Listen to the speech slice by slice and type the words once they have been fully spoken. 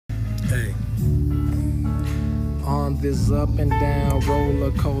Hey. On this up and down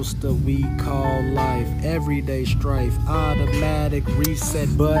roller coaster we call life, everyday strife, automatic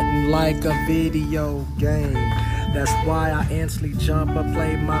reset button like a video game. That's why I instantly jump or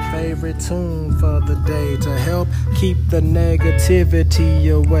play my favorite tune for the day to help keep the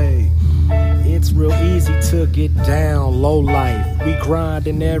negativity away. It's real easy to get down low life. We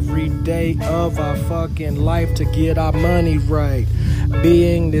grinding every day of our fucking life to get our money right.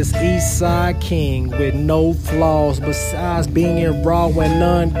 Being this east side king with no flaws besides being raw and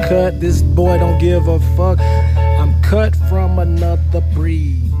uncut. This boy don't give a fuck. I'm cut from another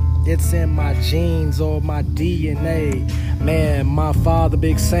breed. It's in my genes or my DNA. Man, my father,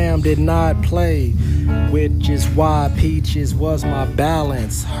 Big Sam, did not play, which is why Peaches was my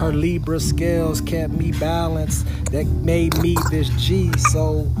balance. Her Libra scales kept me balanced. That made me this G.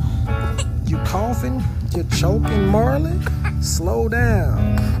 So, you coughing? You choking, Marlon? Slow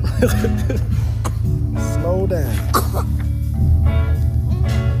down. Slow down.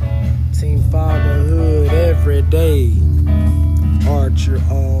 Team fatherhood every day. Archer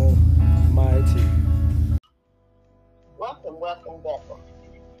Almighty. Welcome.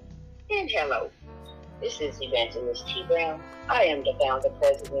 And hello. This is Evangelist T. Brown. I am the founder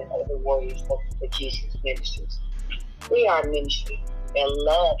president of the Warriors for Jesus Ministries. We are a ministry that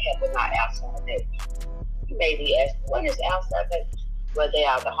love helping our outside neighbors. You may be asking, what is outside neighbors? Well, they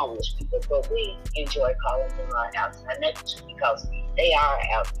are the homeless people, but we enjoy calling them our outside neighbors because they are our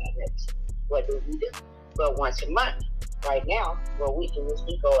outside neighbors. What do we do? Well, once a month, right now, what we do is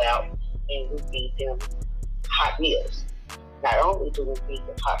we go out and we feed them hot meals. Not only do we feed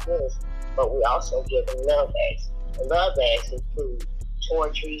them hot meals, but we also give them love bags. The love bags include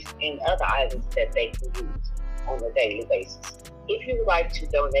toiletries and other items that they can use on a daily basis. If you would like to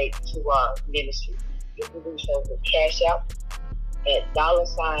donate to our ministry, you can do so with Cash App at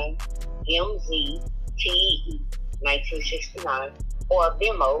 $MZTEE1969 or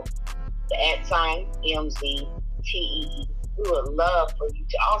Venmo, the @MZTEE. We would love for you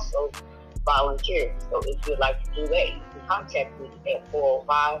to also volunteer. So if you'd like to do that, you can contact me at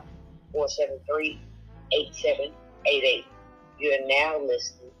 405-473-8788. You're now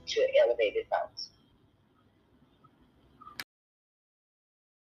listening to Elevated Thoughts.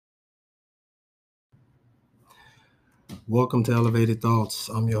 Welcome to Elevated Thoughts.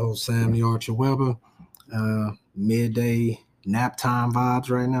 I'm your host, Sam the Archer Weber. Midday nap time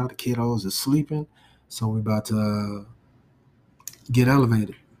vibes right now. The kiddos are sleeping, so we're about to get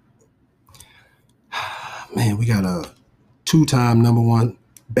elevated. Man, we got a 2-time #1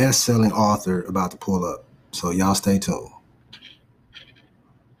 best-selling author about to pull up, so y'all stay tuned.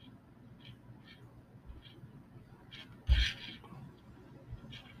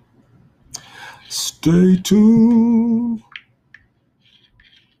 Stay tuned.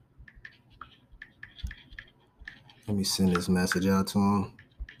 Let me send this message out to him.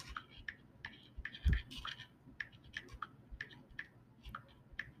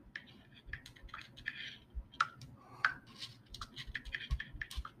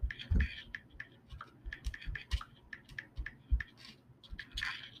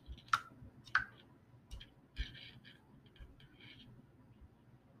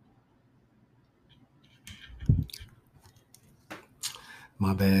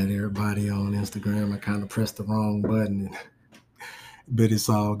 My bad, everybody on Instagram. I kind of pressed the wrong button, but it's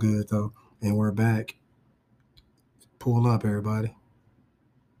all good though. And we're back. Pull up, everybody.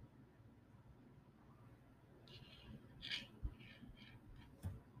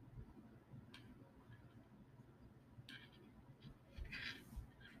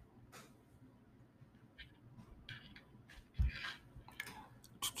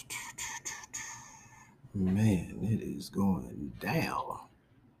 Man, it is going down.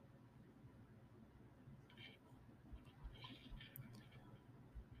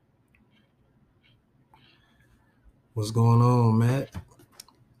 What's going on, Matt?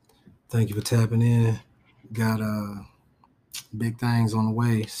 Thank you for tapping in. Got big things on the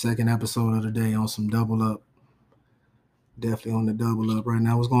way. Second episode of the day on some double up. Definitely on the double up right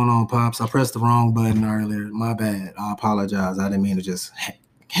now. What's going on, Pops? I pressed the wrong button earlier. My bad. I apologize. I didn't mean to just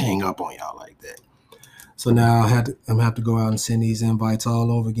hang up on y'all like that. So now I'm gonna have to go out and send these invites all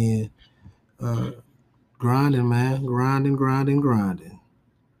over again. Grinding, man. Grinding.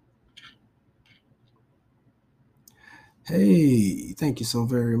 Hey, thank you so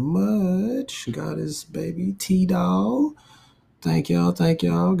very much. Goddess baby T-Doll. Thank y'all. I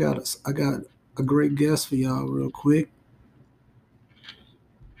got a great guest for y'all real quick.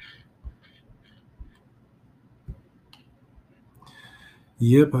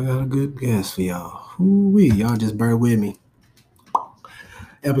 Yep, I got a good guest for y'all. Ooh-wee, y'all just bear with me.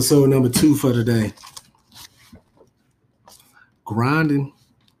 Episode number 2 for today. Grinding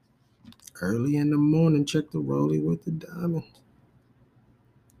early in the morning. Check the rollie with the diamond.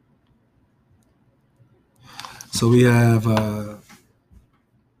 So we have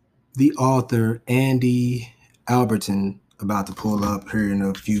the author Andy Alberton about to pull up here in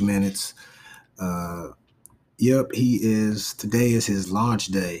a few minutes. Yep, he is. Today is his launch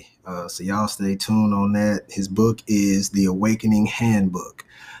day. So y'all stay tuned on that. His book is The Awakening Handbook.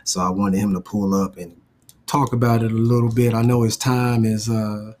 So I wanted him to pull up and talk about it a little bit. I know his time is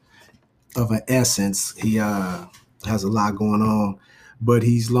of an essence. He has a lot going on, but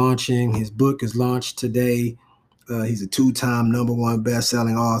he's launching. His book is launched today. He's a 2-time #1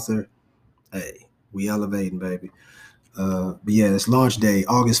 best-selling author. Hey, we elevating, baby. But yeah, it's launch day.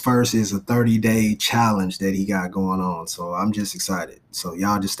 August 1st is a 30-day challenge that he got going on. So I'm just excited. So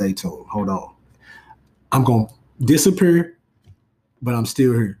y'all just stay tuned. Hold on. I'm going to disappear, but I'm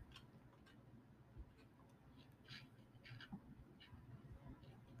still here.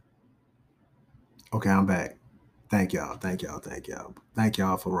 Okay, I'm back. Thank y'all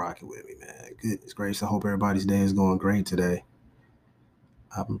for rocking with me, man. Goodness gracious. I hope everybody's day is going great today.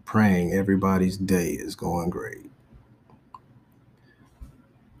 I'm praying everybody's day is going great.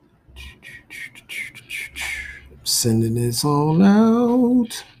 Sending this on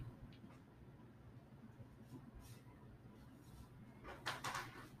out.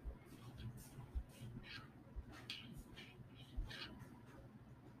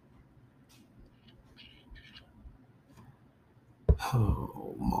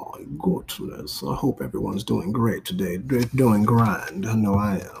 Oh my goodness. I hope everyone's doing great today. They're doing grind. I know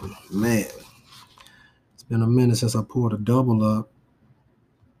I am. Man, it's been a minute since I poured a double up.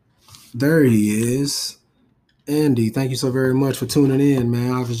 There he is. Andy, thank you so very much for tuning in,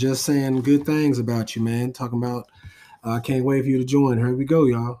 man. I was just saying good things about you, man. Talking about, I can't wait for you to join. Here we go,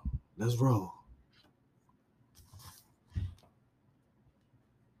 y'all. Let's roll.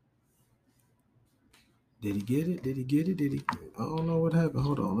 Did he get it? I don't know what happened.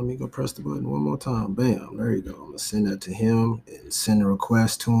 Hold on. Let me go press the button one more time. Bam. There you go. I'm going to send that to him and send a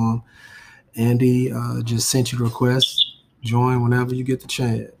request to him. Andy just sent you the request. Join whenever you get the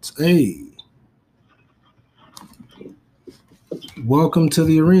chance. Hey. Welcome to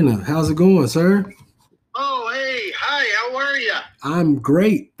the arena. How's it going, sir? Oh, hey. Hi. How are you? I'm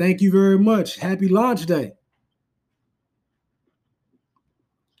great. Thank you very much. Happy launch day.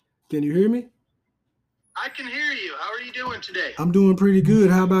 Can you hear me? I can hear you. How are you doing today? I'm doing pretty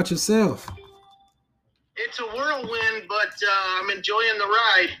good. How about yourself? It's a whirlwind, but I'm enjoying the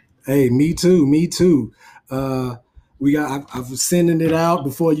ride. Hey, me too. I'm sending it out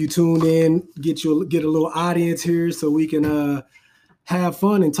before you tune in. Get a little audience here so we can have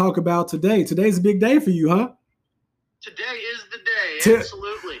fun and talk about today. Today's a big day for you, huh? Today is the day.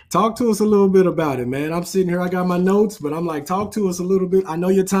 Absolutely. Talk to us a little bit about it, man. I'm sitting here. I got my notes, but I'm like, talk to us a little bit. I know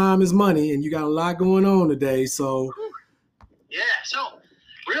your time is money, and you got a lot going on today. So, yeah. So,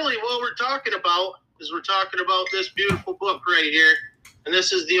 really, what we're talking about is this beautiful book right here, and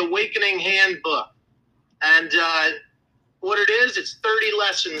this is the Awakening Handbook. And what it is, it's 30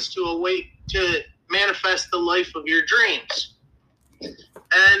 lessons to manifest the life of your dreams.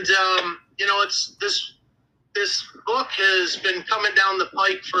 And it's this book has been coming down the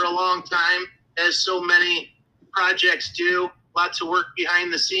pike for a long time, as so many projects do. Lots of work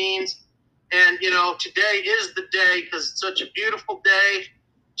behind the scenes. And, today is the day, because it's such a beautiful day,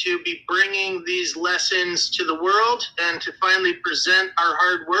 to be bringing these lessons to the world and to finally present our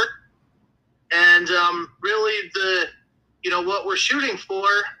hard work. And really what we're shooting for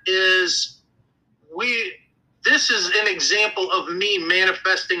is this is an example of me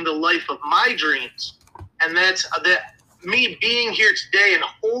manifesting the life of my dreams. And that's that me being here today and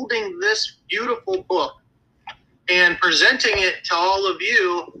holding this beautiful book and presenting it to all of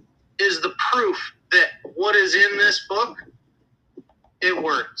you is the proof that what is in this book, it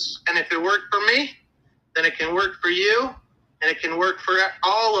works. And if it worked for me, then it can work for you, and it can work for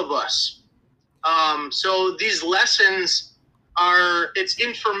all of us. So these lessons it's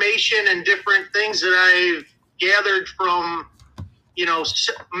information and different things that I've gathered from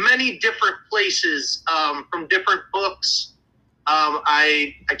many different places, from different books.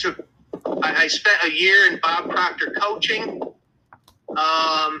 I spent a year in Bob Proctor coaching.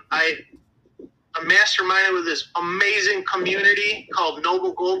 I masterminded with this amazing community called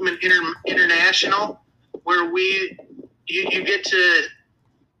Noble Goldman International, where you get to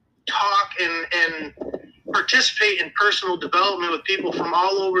talk and participate in personal development with people from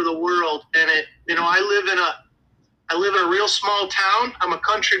all over the world. And I live in a real small town. I'm a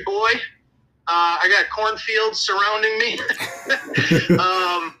country boy. I got cornfields surrounding me.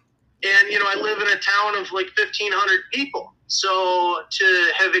 and I live in a town of like 1,500 people. So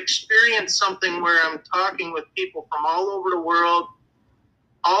to have experienced something where I'm talking with people from all over the world,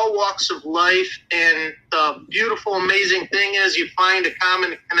 all walks of life, and the beautiful, amazing thing is you find a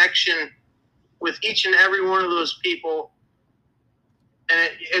common connection with each and every one of those people,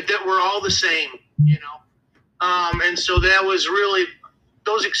 and that we're all the same, and so that was really,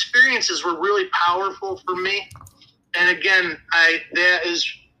 those experiences were really powerful for me. And again, that is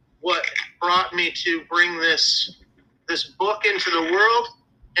what brought me to bring this book into the world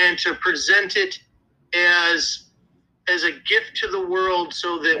and to present it as a gift to the world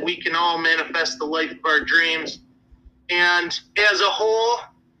so that we can all manifest the life of our dreams, and as a whole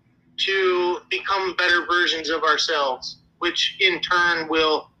to become better versions of ourselves, which in turn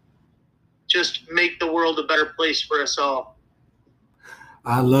will just make the world a better place for us all.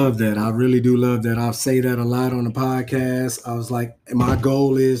 I love that. I really do love that. I say that a lot on the podcast. I was like, my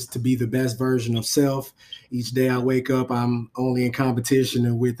goal is to be the best version of self. Each day I wake up, I'm only in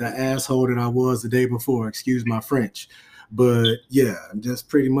competition with the asshole that I was the day before. Excuse my French. But yeah, just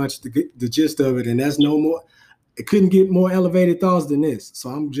pretty much the gist of it. And that's no more. It couldn't get more elevated thoughts than this. So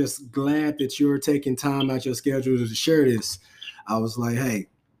I'm just glad that you're taking time out your schedule to share this. I was like, hey,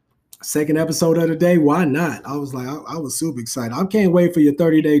 second episode of the day, why not? I was like, I was super excited. I can't wait for your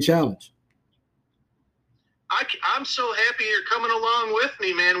 30-day challenge. I'm so happy you're coming along with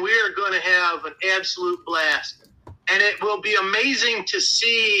me, man. We are going to have an absolute blast. And it will be amazing to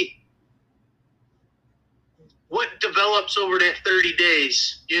see what develops over that 30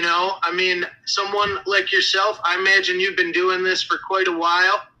 days. I mean, someone like yourself, I imagine you've been doing this for quite a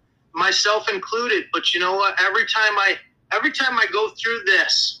while, myself included. But you know what? Every time I go through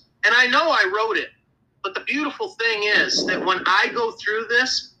this, and I know I wrote it, but the beautiful thing is that when I go through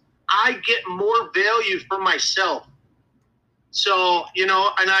this, I get more value for myself. So, and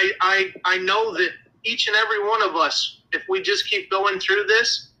I know that each and every one of us, if we just keep going through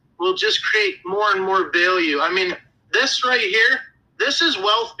this, we'll just create more and more value. I mean, this right here, this is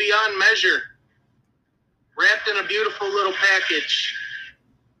wealth beyond measure, wrapped in a beautiful little package.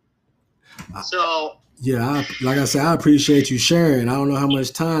 So, yeah, like I said, I appreciate you sharing. I don't know how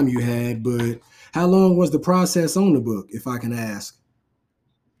much time you had, but how long was the process on the book, if I can ask?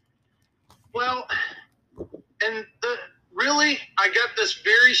 Well, and really, I got this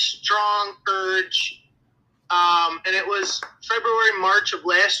very strong urge, and it was February, March of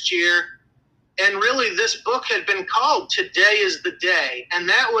last year, and really this book had been called Today is the Day, and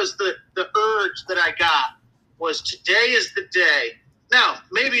that was the urge that I got, was today is the day. Now,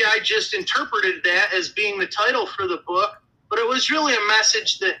 maybe I just interpreted that as being the title for the book, but it was really a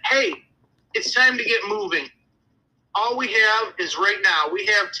message that, hey, it's time to get moving. All we have is right now. We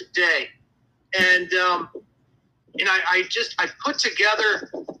have today. And I put together,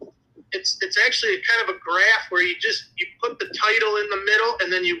 it's actually a kind of a graph where you put the title in the middle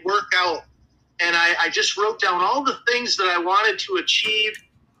and then you work out. And I just wrote down all the things that I wanted to achieve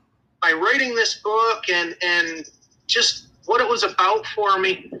by writing this book and just what it was about for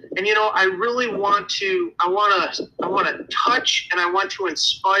me. And, I really want to touch and I want to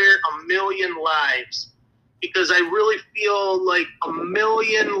inspire 1 million lives, because I really feel like 1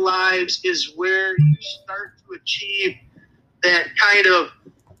 million lives is where you start to achieve that kind of,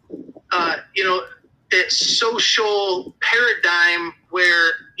 that social paradigm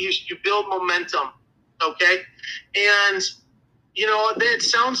where you build momentum, okay? And, that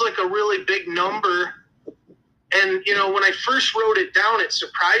sounds like a really big number. And, when I first wrote it down, it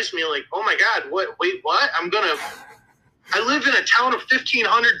surprised me, like, oh my God, wait, what? I live in a town of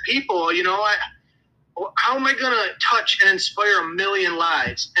 1,500 people, how am I going to touch and inspire 1 million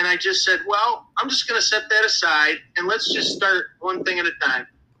lives? And I just said, well, I'm just going to set that aside and let's just start one thing at a time.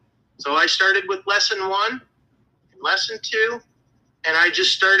 So I started with lesson 1, lesson 2, and I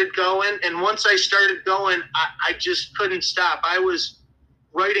just started going. And once I started going, I just couldn't stop. I was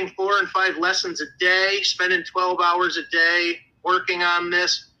writing 4 and 5 lessons a day, spending 12 hours a day working on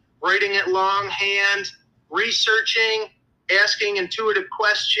this, writing it longhand, researching, asking intuitive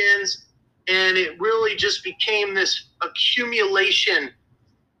questions. And it really just became this accumulation,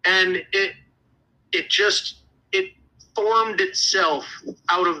 and it formed itself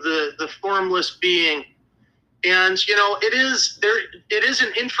out of the formless being. And, it is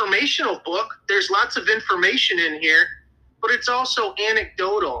an informational book. There's lots of information in here, but it's also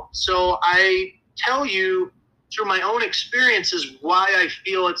anecdotal. So I tell you through my own experiences why I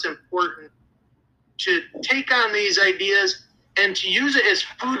feel it's important to take on these ideas and to use it as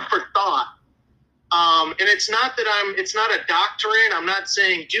food for thought. And it's not a doctrine. I'm not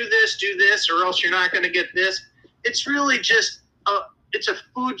saying do this, or else you're not going to get this. It's really just it's a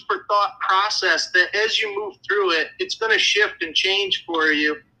food for thought process that as you move through it, it's going to shift and change for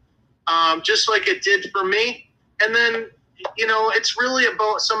you, just like it did for me. And then, it's really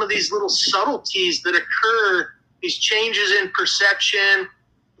about some of these little subtleties that occur, these changes in perception,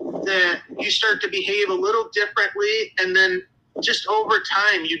 that you start to behave a little differently. And then just over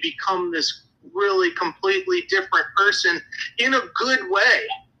time, you become this really completely different person in a good way.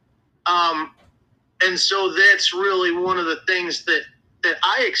 And so that's really one of the things that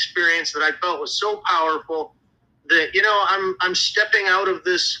I experienced that I felt was so powerful, that, I'm stepping out of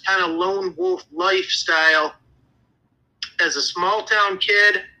this kind of lone wolf lifestyle as a small town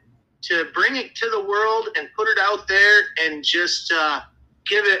kid to bring it to the world and put it out there and just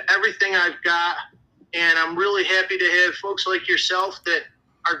give it everything I've got. And I'm really happy to have folks like yourself that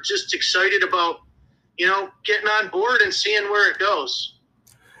are just excited about, getting on board and seeing where it goes.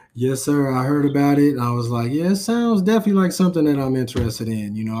 Yes, sir. I heard about it. I was like, yeah, it sounds definitely like something that I'm interested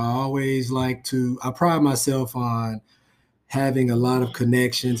in. I pride myself on having a lot of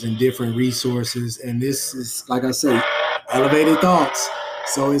connections and different resources. And this is, like I say, elevated thoughts.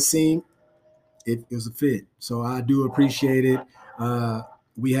 So it seemed it was a fit. So I do appreciate it.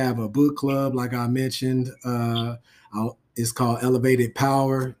 We have a book club, like I mentioned. It's called Elevated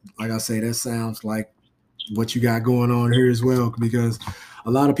Power. Like I say, that sounds like what you got going on here as well, because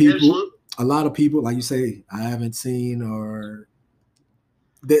a lot of people, like you say, I haven't seen or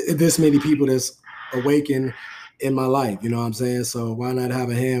this many people that's awakened in my life. You know what I'm saying? So why not have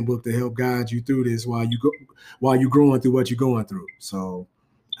a handbook to help guide you through this while you're growing through what you're going through? So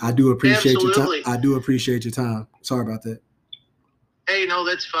I do appreciate your time. I do appreciate your time. Sorry about that. Hey, no,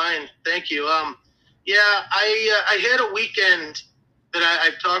 that's fine. Thank you. I had a weekend that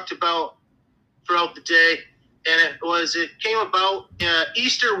I've talked about throughout the day, and it came about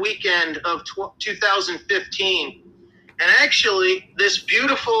Easter weekend of 2015. And actually, this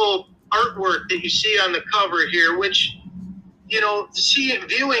beautiful artwork that you see on the cover here, which,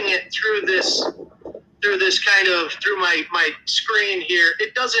 viewing it through my screen here,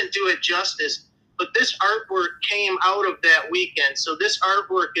 it doesn't do it justice. But this artwork came out of that weekend. So this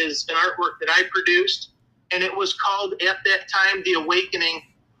artwork is an artwork that I produced, and it was called, at that time, The Awakening.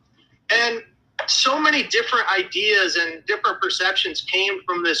 And so many different ideas and different perceptions came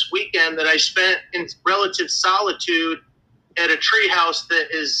from this weekend that I spent in relative solitude at a tree house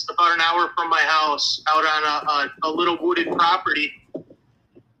that is about an hour from my house, out on a little wooded property.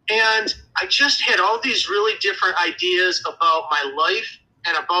 And I just had all these really different ideas about my life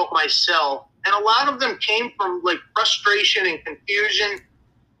and about myself. And a lot of them came from like frustration and confusion,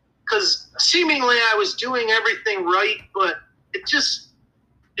 because seemingly I was doing everything right, but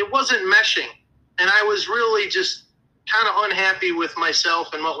it wasn't meshing. And I was really just kind of unhappy with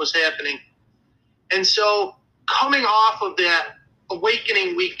myself and what was happening. And so coming off of that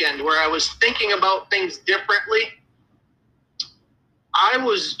awakening weekend where I was thinking about things differently,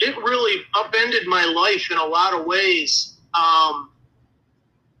 it really upended my life in a lot of ways.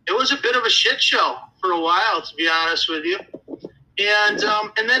 It was a bit of a shit show for a while, to be honest with you. And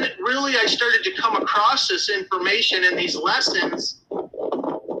then I started to come across this information and these lessons.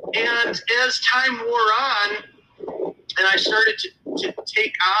 And as time wore on, and I started to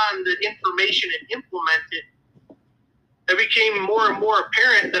take on the information and implement it, it became more and more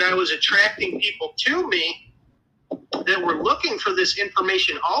apparent that I was attracting people to me that were looking for this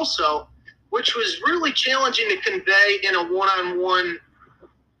information also, which was really challenging to convey in a one-on-one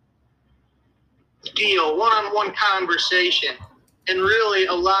deal, one-on-one conversation. And really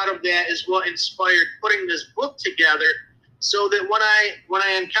a lot of that is what inspired putting this book together, so that when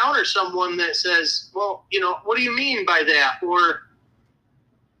I encounter someone that says, well, what do you mean by that? Or,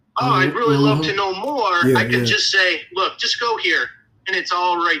 I'd really love to know more. I can just say, look, just go here, and it's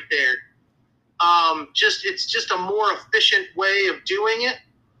all right there. It's just a more efficient way of doing it.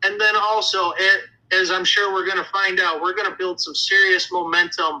 And then also, as I'm sure we're going to find out, we're going to build some serious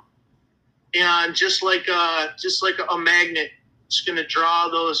momentum. And just like a magnet, it's going to draw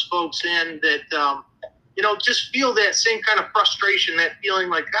those folks in that, just feel that same kind of frustration, that feeling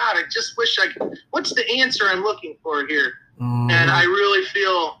like, God, I just wish what's the answer I'm looking for here? And I really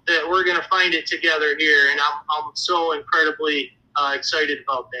feel that we're going to find it together here. And I'm so incredibly excited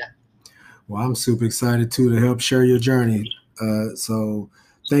about that. Well, I'm super excited too to help share your journey. So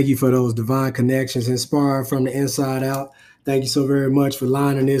thank you for those divine connections, inspired from the inside out. Thank you so very much for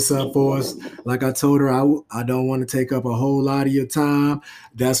lining this up for us. Like I told her, I don't want to take up a whole lot of your time.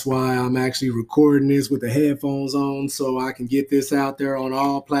 That's why I'm actually recording this with the headphones on, so I can get this out there on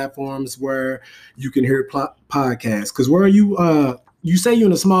all platforms where you can hear podcasts. Because where are you you say you're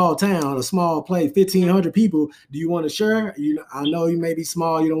in a small town, a small place, 1,500 people. Do you want to share? I know you may be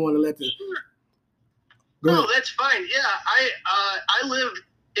small. You don't want to let the. Sure. Go No, ahead. that's fine. Yeah, I live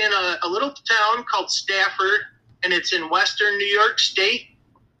in a little town called Stafford, and it's in western New York State.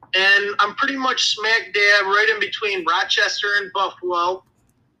 And I'm pretty much smack dab right in between Rochester and Buffalo.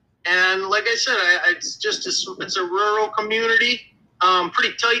 And like I said, it's a rural community,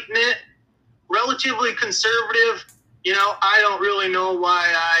 pretty tight knit, relatively conservative. You know, I don't really know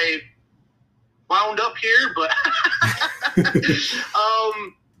why I wound up here, but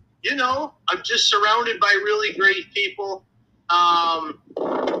you know, I'm just surrounded by really great people, and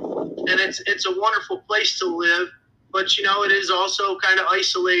it's a wonderful place to live. But you know, it is also kind of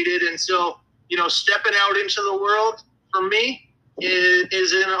isolated, and so you know, stepping out into the world for me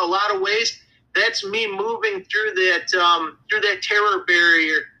is in a lot of ways. That's me moving through that terror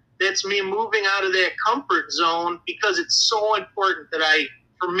barrier. That's me moving out of that comfort zone, because it's so important that I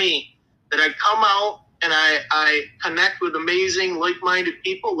come out and I connect with amazing, like-minded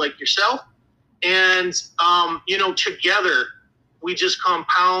people like yourself. And, you know, together we just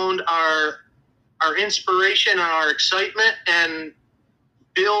compound our inspiration and our excitement and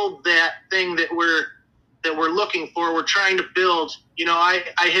build that thing that we're looking for. We're trying to build. You know, I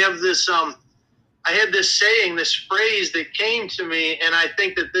have this I had this saying, this phrase that came to me, and I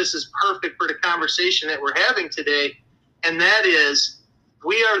think that this is perfect for the conversation that we're having today, and that is,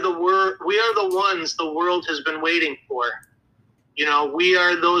 we are the ones the world has been waiting for. You know, we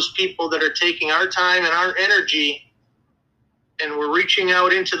are those people that are taking our time and our energy, and we're reaching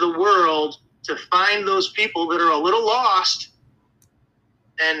out into the world to find those people that are a little lost,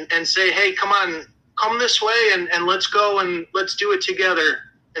 and say, hey, come this way, and let's go and let's do it together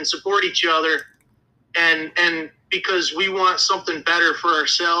and support each other. And because we want something better for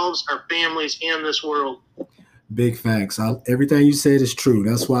ourselves, our families, and this world. Big facts. Everything you said is true.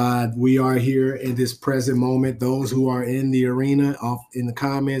 That's why we are here in this present moment. Those who are in the arena, off in the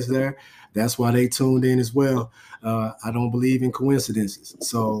comments there, that's why they tuned in as well. I don't believe in coincidences.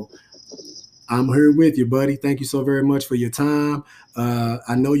 So I'm here with you, buddy. Thank you so very much for your time.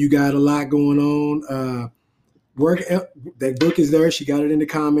 I know you got a lot going on. That book is there. She got it in the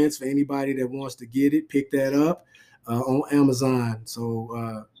comments for anybody that wants to get it. Pick that up on Amazon.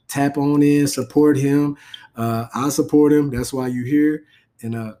 So tap on in, support him. I support him. That's why you're here.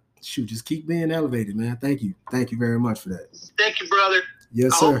 And just keep being elevated, man. Thank you very much for that. Thank you, brother.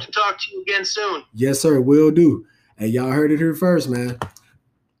 Yes, sir. I hope to talk to you again soon. Yes, sir. Will do. Hey, y'all heard it here first, man.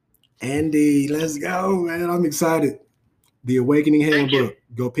 Andy, let's go, man. I'm excited. The Awakening Handbook.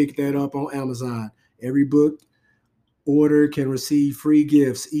 Go pick that up on Amazon. Every book order can receive free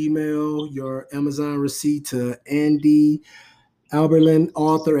gifts. Email your Amazon receipt to Andy Alberlin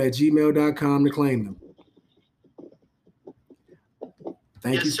author at gmail.com to claim them.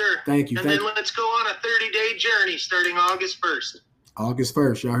 Thank you, sir. Thank you. And then let's go on a 30-day journey starting August 1st. August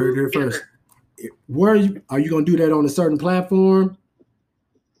 1st. Y'all heard it here first. Where are you going to do that on a certain platform?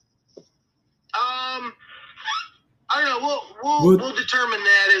 I don't know. We'll determine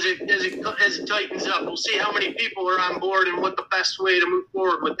that as it tightens up. We'll see how many people are on board and what the best way to move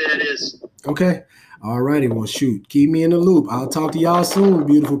forward with that is. Okay. All righty. Well, shoot. Keep me in the loop. I'll talk to y'all soon,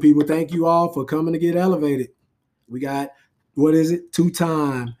 beautiful people. Thank you all for coming to get elevated. We got, what is it?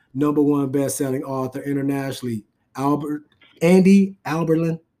 2-time #1 best-selling author internationally, Andy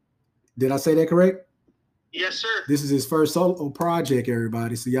Alberlin. Did I say that correct? Yes, sir. This is his first solo project,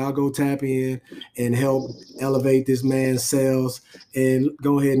 everybody. So y'all go tap in and help elevate this man's sales, and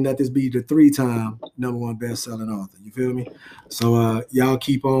go ahead and let this be the 3-time #1 best-selling author. You feel me? So y'all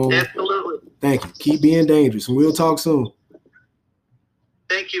keep on. Absolutely. Thank you. Keep being dangerous, and we'll talk soon.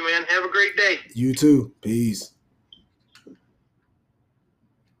 Thank you, man. Have a great day. You too. Peace.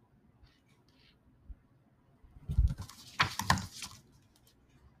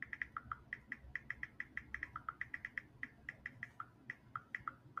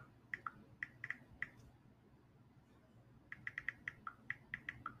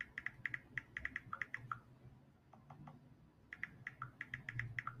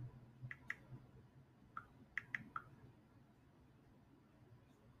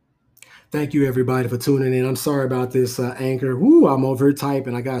 Thank you, everybody, for tuning in. I'm sorry about this anchor. I'm over here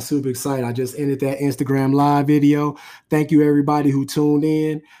typing. I got super excited. I just ended that Instagram live video. Thank you, everybody who tuned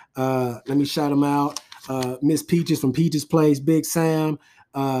in. Let me shout them out. Miss Peaches from Peaches Place, Big Sam.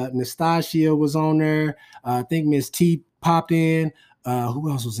 Nastasia was on there. I think Miss T popped in. Who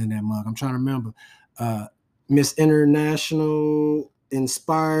else was in that mug? I'm trying to remember. Miss International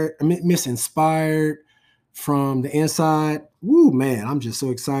Inspired. Miss Inspired. from the inside. Woo, man, I'm just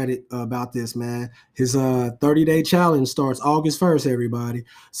so excited about this, man. His 30-day challenge starts August 1st, everybody.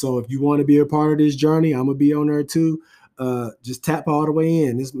 So if you want to be a part of this journey, I'm going to be on there too. Just tap all the way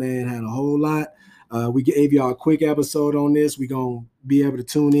in. This man had a whole lot. We gave y'all a quick episode on this. We're going to be able to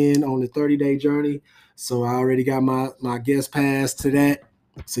tune in on the 30-day journey. So I already got my guest pass to that.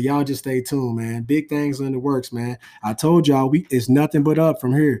 So y'all just stay tuned, man. Big things in the works, man. I told y'all it's nothing but up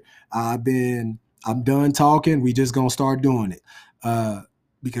from here. I'm done talking. We just gonna start doing it.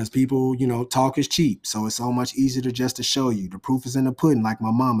 Because people, talk is cheap. So it's so much easier to show you. The proof is in the pudding, like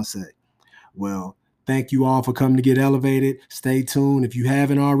my mama said. Well, thank you all for coming to Get Elevated. Stay tuned. If you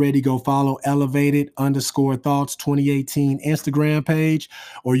haven't already, go follow Elevated_Thoughts 2018 Instagram page.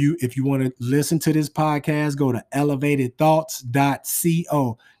 Or if you want to listen to this podcast, go to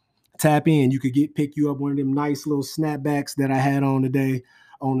elevatedthoughts.co. Tap in. You could pick you up one of them nice little snapbacks that I had on today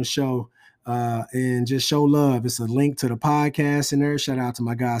on the show. And just show love. It's a link to the podcast in there. Shout out to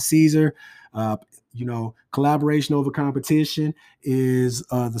my guy Caesar. Collaboration over competition is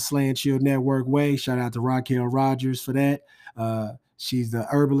the Slant Shield Network way. Shout out to Raquel Rogers for that. She's the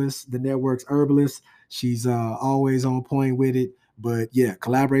herbalist, the network's herbalist. She's always on point with it. But yeah,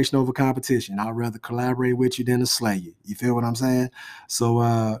 collaboration over competition. I'd rather collaborate with you than to slay you. You feel what I'm saying?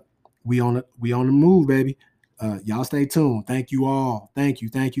 So we on the move, baby. Y'all stay tuned. Thank you all. Thank you.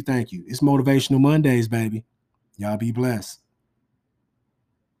 It's Motivational Mondays, baby. Y'all be blessed.